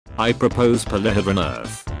I propose Polyhedron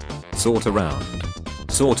Earth. Sorta round.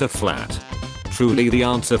 Sorta flat. Truly the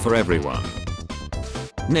answer for everyone.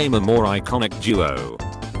 Name a more iconic duo.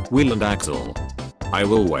 Will and Axel. I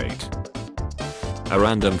will wait. A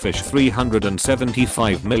random fish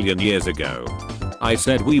 375 million years ago. I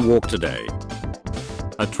said we walk today.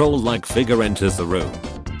 A troll-like figure enters the room.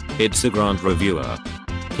 It's a grant reviewer.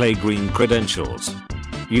 Play green credentials.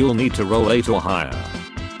 You'll need to roll 8 or higher.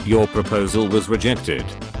 Your proposal was rejected.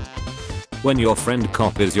 When your friend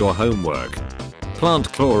copies your homework.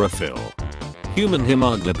 Plant chlorophyll. Human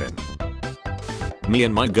hemoglobin. Me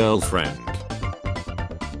and my girlfriend.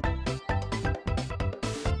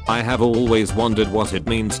 I have always wondered what it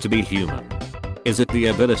means to be human. Is it the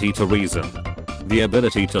ability to reason? The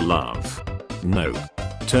ability to love? No.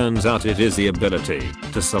 Turns out it is the ability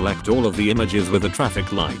to select all of the images with a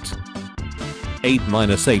traffic light. 8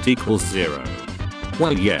 minus 8 equals 0.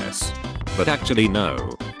 Well yes. But actually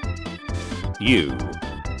no. You.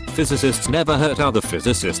 Physicists never hurt other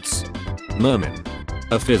physicists. Mermin.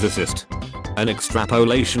 A physicist. An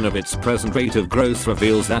extrapolation of its present rate of growth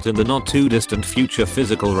reveals that in the not too distant future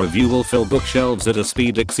physical review will fill bookshelves at a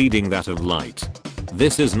speed exceeding that of light.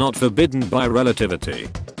 This is not forbidden by relativity,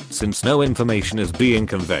 since no information is being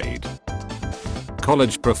conveyed.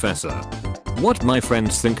 College professor. What my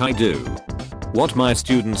friends think I do. What my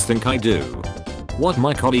students think I do. What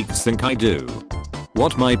my colleagues think I do.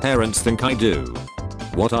 What my parents think I do.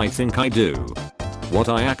 What I think I do. What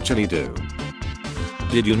I actually do.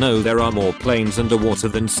 Did you know there are more planes underwater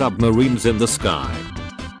than submarines in the sky?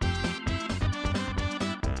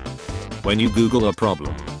 When you Google a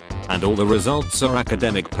problem, and all the results are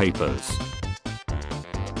academic papers.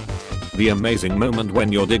 The amazing moment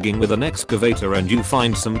when you're digging with an excavator and you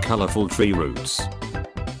find some colorful tree roots.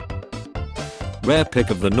 Rare pic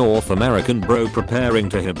of the North American bro preparing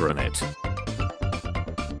to hibernate.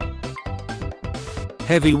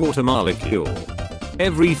 Heavy water molecule.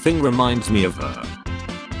 Everything reminds me of her.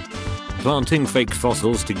 Planting fake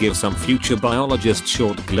fossils to give some future biologist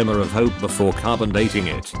short glimmer of hope before carbon dating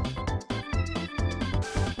it.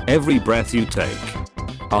 Every breath you take.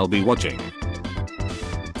 I'll be watching.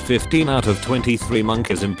 15 out of 23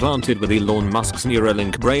 monkeys implanted with Elon Musk's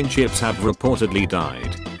Neuralink brain chips have reportedly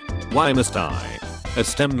died. Why must I, a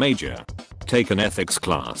STEM major, take an ethics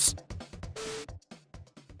class?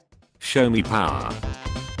 Show me power.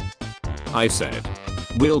 I said.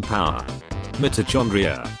 Willpower.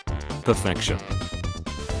 Mitochondria. Perfection.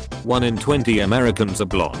 1 in 20 Americans are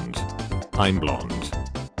blonde. I'm blonde.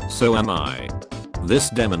 So am I. This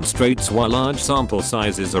demonstrates why large sample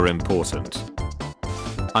sizes are important.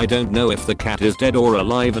 I don't know if the cat is dead or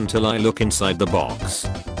alive until I look inside the box.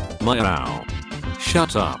 Meow.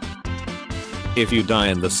 Shut up. If you die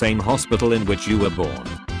in the same hospital in which you were born,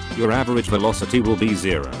 your average velocity will be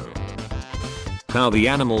 0. How the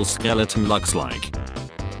animal skeleton looks like.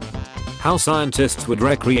 How scientists would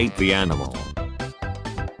recreate the animal.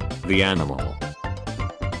 The animal.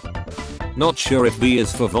 Not sure if V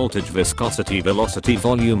is for voltage, viscosity, velocity,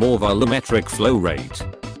 volume or volumetric flow rate.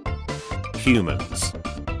 Humans.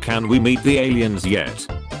 Can we meet the aliens yet?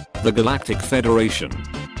 The Galactic Federation.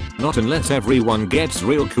 Not unless everyone gets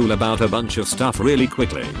real cool about a bunch of stuff really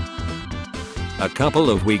quickly. A couple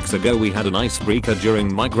of weeks ago we had an icebreaker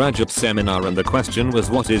during my graduate seminar and the question was,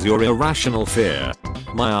 what is your irrational fear?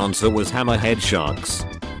 My answer was hammerhead sharks.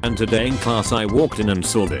 And today in class I walked in and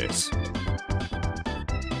saw this.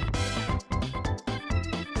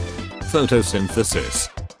 Photosynthesis.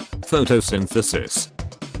 Photosynthesis.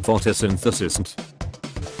 Photosynthesis.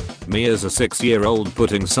 Me as a 6-year-old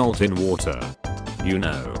putting salt in water. You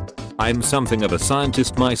know. I'm something of a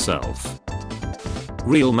scientist myself.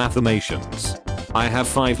 Real mathemations. I have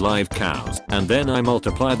 5 live cows and then I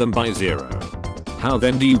multiply them by 0. How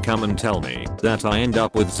then do you come and tell me that I end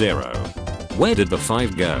up with 0? Where did the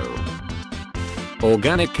 5 go?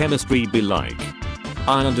 Organic chemistry be like.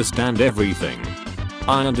 I understand everything.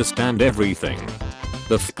 I understand everything.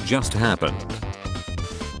 The f just happened.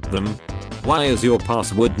 Them. Why is your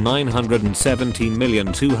password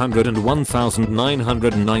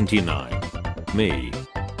 917,201,999? Me.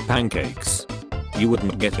 Pancakes. You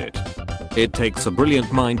wouldn't get it. It takes a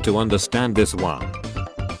brilliant mind to understand this one.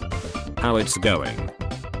 How it's going.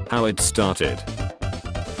 How it started.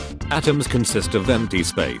 Atoms consist of empty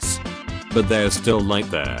space. But there's still light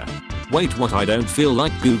there. Wait, what? I don't feel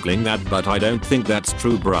like googling that, but I don't think that's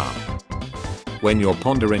true, bruh. When you're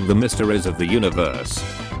pondering the mysteries of the universe,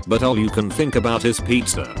 but all you can think about is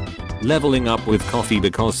pizza. Leveling up with coffee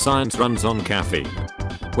because science runs on caffeine.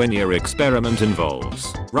 When your experiment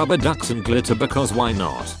involves rubber ducks and glitter because why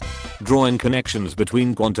not? Drawing connections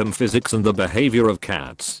between quantum physics and the behavior of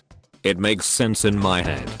cats. It makes sense in my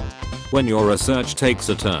head. When your research takes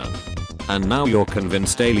a turn. And now you're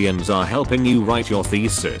convinced aliens are helping you write your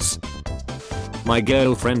thesis. My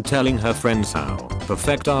girlfriend telling her friends how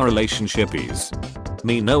perfect our relationship is.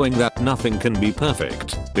 Me knowing that nothing can be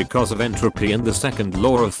perfect because of entropy and the second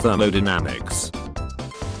law of thermodynamics.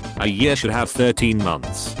 A year should have 13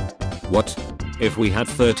 months. What? If we had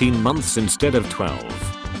 13 months instead of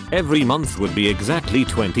 12? Every month would be exactly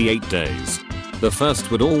 28 days. The first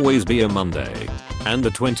would always be a Monday. And the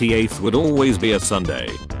 28th would always be a Sunday.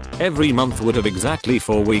 Every month would have exactly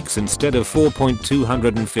 4 weeks instead of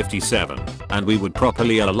 4.257, and we would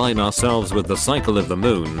properly align ourselves with the cycle of the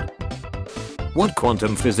moon. What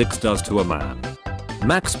quantum physics does to a man.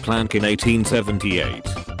 Max Planck in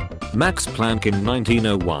 1878. Max Planck in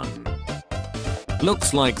 1901.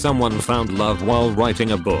 Looks like someone found love while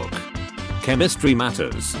writing a book. Chemistry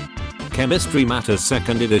Matters. Chemistry Matters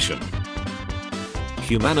 2nd edition.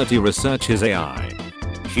 Humanity researches AI.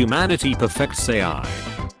 Humanity perfects AI.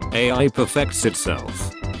 AI perfects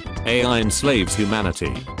itself. AI enslaves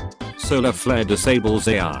humanity. Solar flare disables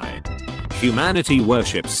AI. Humanity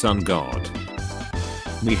worships sun god.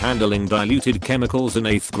 Me handling diluted chemicals in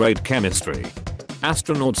 8th grade chemistry.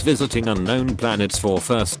 Astronauts visiting unknown planets for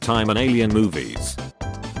first time in alien movies.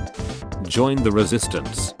 Join the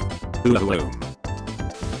resistance. Whom?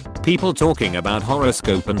 People talking about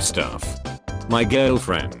horoscope and stuff. My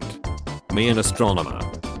girlfriend. Me an astronomer.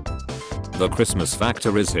 The Christmas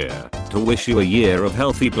factor is here to wish you a year of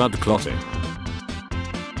healthy blood clotting.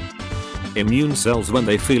 Immune cells when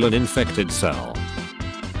they feel an infected cell.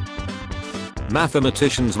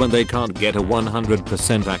 Mathematicians when they can't get a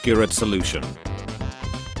 100% accurate solution.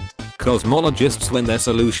 Cosmologists when their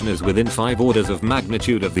solution is within 5 orders of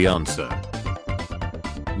magnitude of the answer.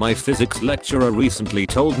 My physics lecturer recently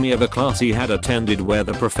told me of a class he had attended where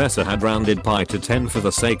the professor had rounded pi to 10 for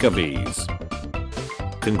the sake of ease.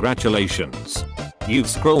 Congratulations. You've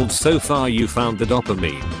scrolled so far you found the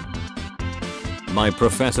dopamine. My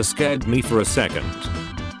professor scared me for a second.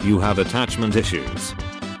 You have attachment issues.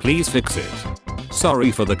 Please fix it.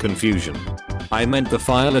 Sorry for the confusion. I meant the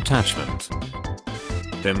file attachment.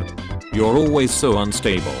 Tim, you're always so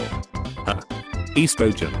unstable.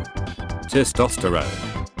 Estrogen. Testosterone.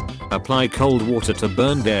 Apply cold water to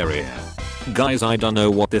burned area. Guys, I don't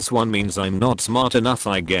know what this one means. I'm not smart enough,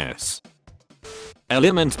 I guess.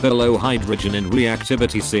 Element below hydrogen in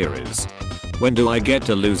reactivity series. When do I get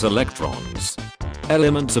to lose electrons?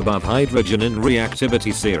 Elements above hydrogen in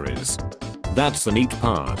reactivity series. That's the neat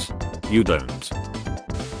part. You don't.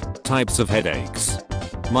 Types of headaches.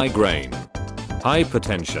 Migraine.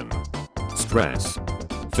 Hypertension. Stress.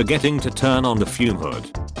 Forgetting to turn on the fume hood.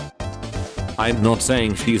 I'm not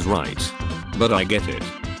saying she's right. But I get it.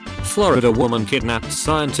 Florida woman kidnapped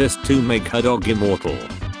scientist to make her dog immortal.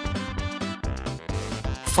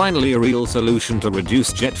 Finally, a real solution to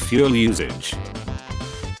reduce jet fuel usage.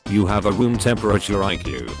 You have a room temperature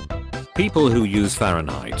IQ. People who use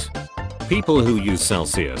Fahrenheit. People who use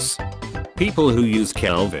Celsius. People who use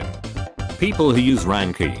Kelvin. People who use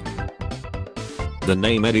Rankine. The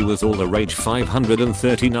name Eddie was all the rage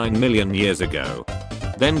 539 million years ago.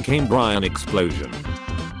 Then came Brian explosion.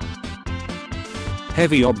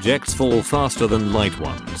 Heavy objects fall faster than light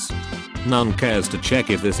ones. None cares to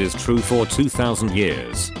check if this is true for 2000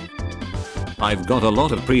 years. I've got a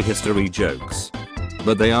lot of prehistory jokes.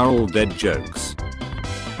 But they are all dead jokes.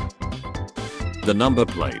 The number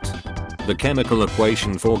plate. The chemical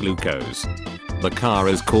equation for glucose. The car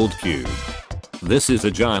is called cube. This is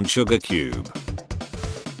a giant sugar cube.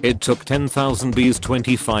 It took 10,000 bees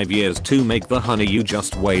 25 years to make the honey you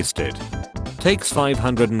just wasted. Takes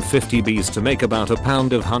 550 bees to make about a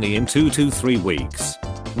pound of honey in 2 to 3 weeks.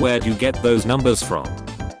 Where'd you get those numbers from?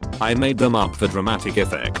 I made them up for dramatic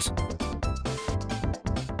effect.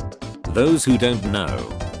 Those who don't know.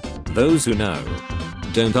 Those who know.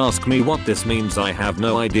 Don't ask me what this means, I have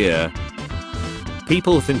no idea.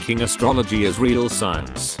 People thinking astrology is real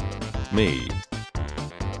science. Me.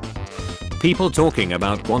 People talking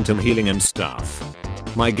about quantum healing and stuff.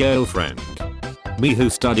 My girlfriend. Me who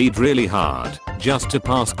studied really hard just to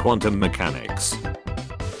pass quantum mechanics.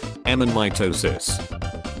 M and mitosis.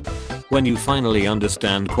 When you finally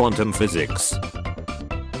understand quantum physics.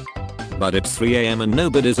 But it's 3 AM and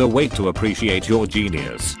nobody's awake to appreciate your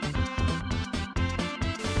genius.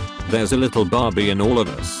 There's a little Barbie in all of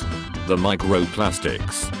us. The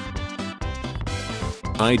microplastics.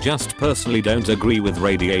 I just personally don't agree with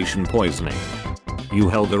radiation poisoning. You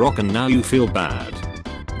held a rock and now you feel bad.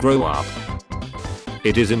 Grow up.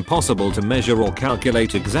 It is impossible to measure or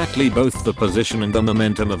calculate exactly both the position and the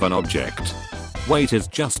momentum of an object. Wait, is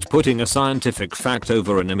just putting a scientific fact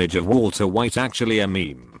over an image of Walter White actually a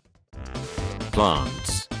meme?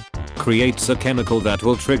 Plants. Creates a chemical that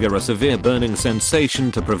will trigger a severe burning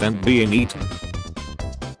sensation to prevent being eaten.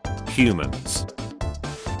 Humans.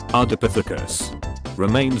 Ardipithecus.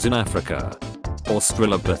 Remains in Africa.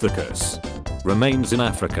 Australopithecus. Remains in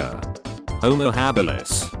Africa. Homo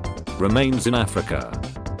habilis. Remains in Africa.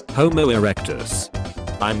 Homo erectus.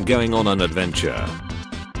 I'm going on an adventure.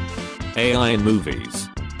 AI in movies.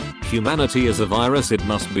 Humanity is a virus, it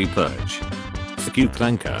must be purged. F you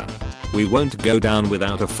clanker. We won't go down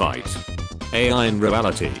without a fight. AI in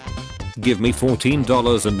reality. Give me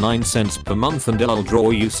 $14.09 per month and I'll draw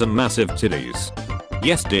you some massive titties.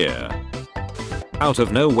 Yes dear. Out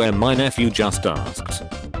of nowhere my nephew just asked,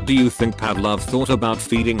 do you think Pavlov thought about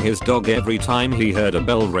feeding his dog every time he heard a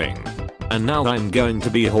bell ring? And now I'm going to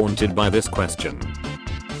be haunted by this question.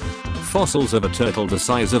 Fossils of a turtle the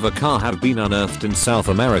size of a car have been unearthed in South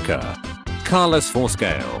America. Carless for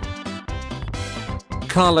scale.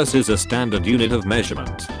 Carless is a standard unit of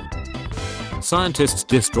measurement. Scientists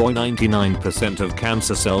destroy 99% of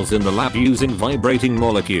cancer cells in the lab using vibrating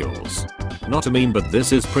molecules. Not a meme, but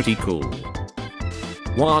this is pretty cool.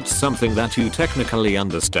 What's something that you technically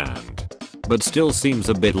understand, but still seems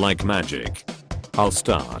a bit like magic? I'll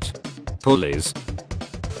start. Pulleys.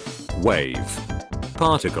 Wave.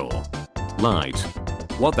 Particle. Light.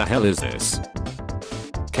 What the hell is this?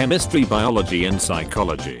 Chemistry, biology and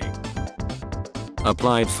psychology.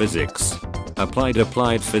 Applied physics. Applied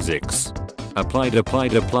physics.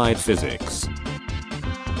 Applied physics.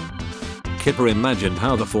 Kipper imagined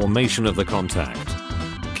how the formation of the contact.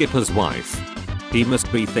 Kipper's wife. He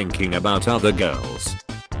must be thinking about other girls.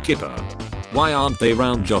 Kipper. Why aren't they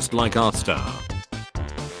round just like our star?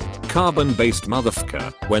 Carbon-based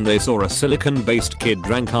motherfucker when they saw a silicon-based kid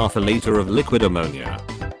drank half a liter of liquid ammonia.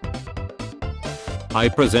 I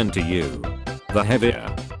present to you the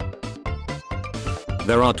heavier.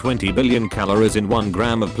 There are 20 billion calories in 1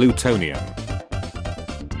 gram of plutonium.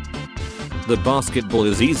 The basketball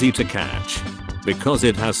is easy to catch because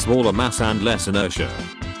it has smaller mass and less inertia.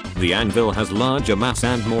 The anvil has larger mass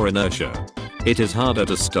and more inertia. It is harder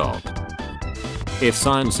to stop. If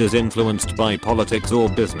science is influenced by politics or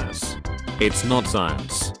business, it's not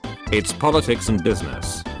science. It's politics and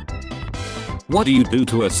business. What do you do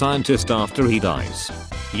to a scientist after he dies?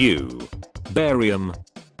 You bury him.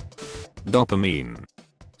 Dopamine.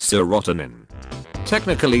 Serotonin.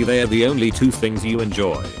 Technically they're the only 2 things you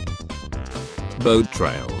enjoy. Boat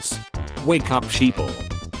trails. Wake up sheeple.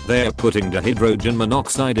 They're putting dihydrogen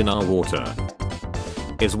monoxide in our water.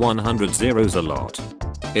 Is 100 zeros a lot?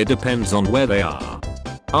 It depends on where they are.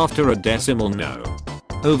 After a decimal, no.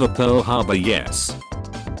 Over Pearl Harbor, yes.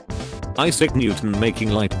 Isaac Newton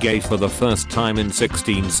making light gay for the first time in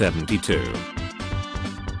 1672.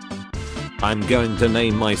 I'm going to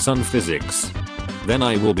name my son Physics. Then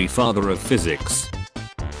I will be father of physics.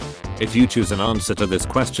 If you choose an answer to this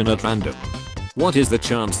question at random, what is the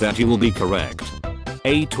chance that you will be correct?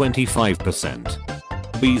 A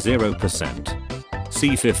 25%. B 0%.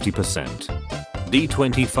 C 50%. D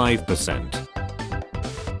 25%.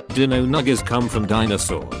 Do no nuggies come from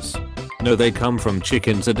dinosaurs? No, they come from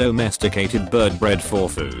chickens, a domesticated bird bred for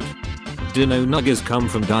food. Do no nuggies come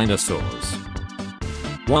from dinosaurs?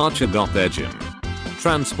 What you got there, Jim?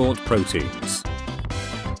 Transport proteins.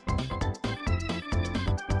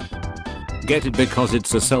 Get it because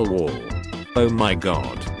it's a cell wall. Oh my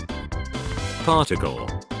god. Particle.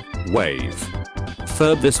 Wave.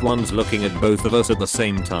 Ferb, this one's looking at both of us at the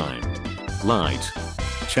same time. Light.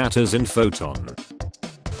 Chatters in photon.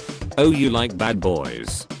 Oh, you like bad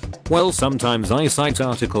boys? Well, sometimes I cite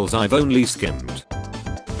articles I've only skimmed.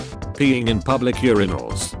 Peeing in public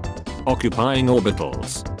urinals. Occupying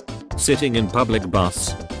orbitals. Sitting in public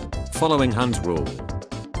bus. Following Hund's rule.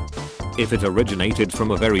 If it originated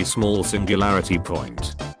from a very small singularity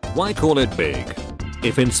point, why call it big?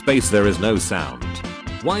 If in space there is no sound,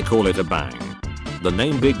 why call it a bang? The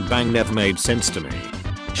name Big Bang never made sense to me.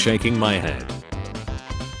 Shaking my head.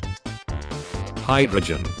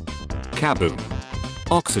 Hydrogen. Kaboom.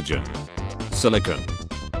 Oxygen. Silicon.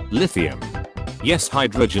 Lithium. Yes,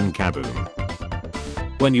 hydrogen kaboom.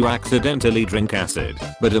 When you accidentally drink acid,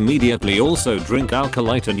 but immediately also drink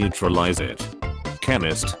alkali to neutralize it.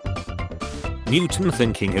 Chemist. Newton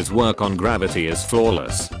thinking his work on gravity is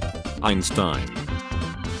flawless. Einstein.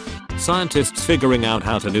 Scientists figuring out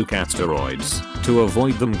how to nuke asteroids to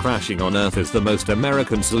avoid them crashing on Earth is the most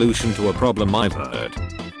American solution to a problem I've heard.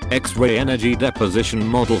 X-ray energy deposition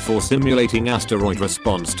model for simulating asteroid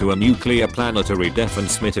response to a nuclear planetary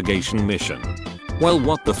defense mitigation mission. Well,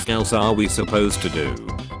 what the f else are we supposed to do?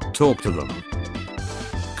 Talk to them.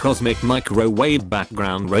 cosmic microwave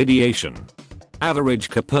background radiation. Average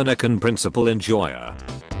Copernican principle enjoyer.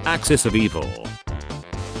 Axis of evil.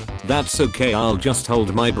 That's okay, I'll just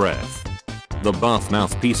hold my breath. The bath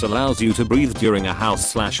mouthpiece allows you to breathe during a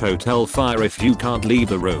house/hotel fire if you can't leave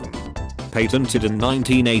the room. Patented in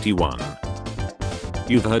 1981.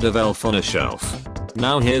 You've heard of Elf on a Shelf.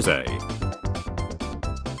 Now here's a.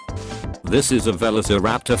 This is a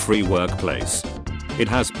Velociraptor-free workplace. It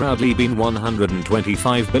has proudly been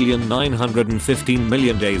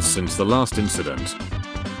 125,915,000,000 days since the last incident.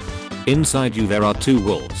 Inside you there are two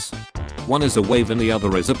wolves. One is a wave and the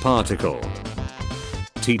other is a particle.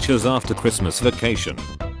 Teachers after Christmas vacation.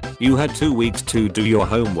 You had 2 weeks to do your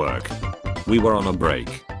homework. We were on a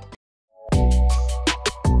break.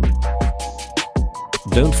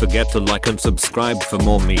 Don't forget to like and subscribe for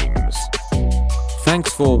more memes.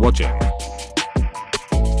 Thanks for watching.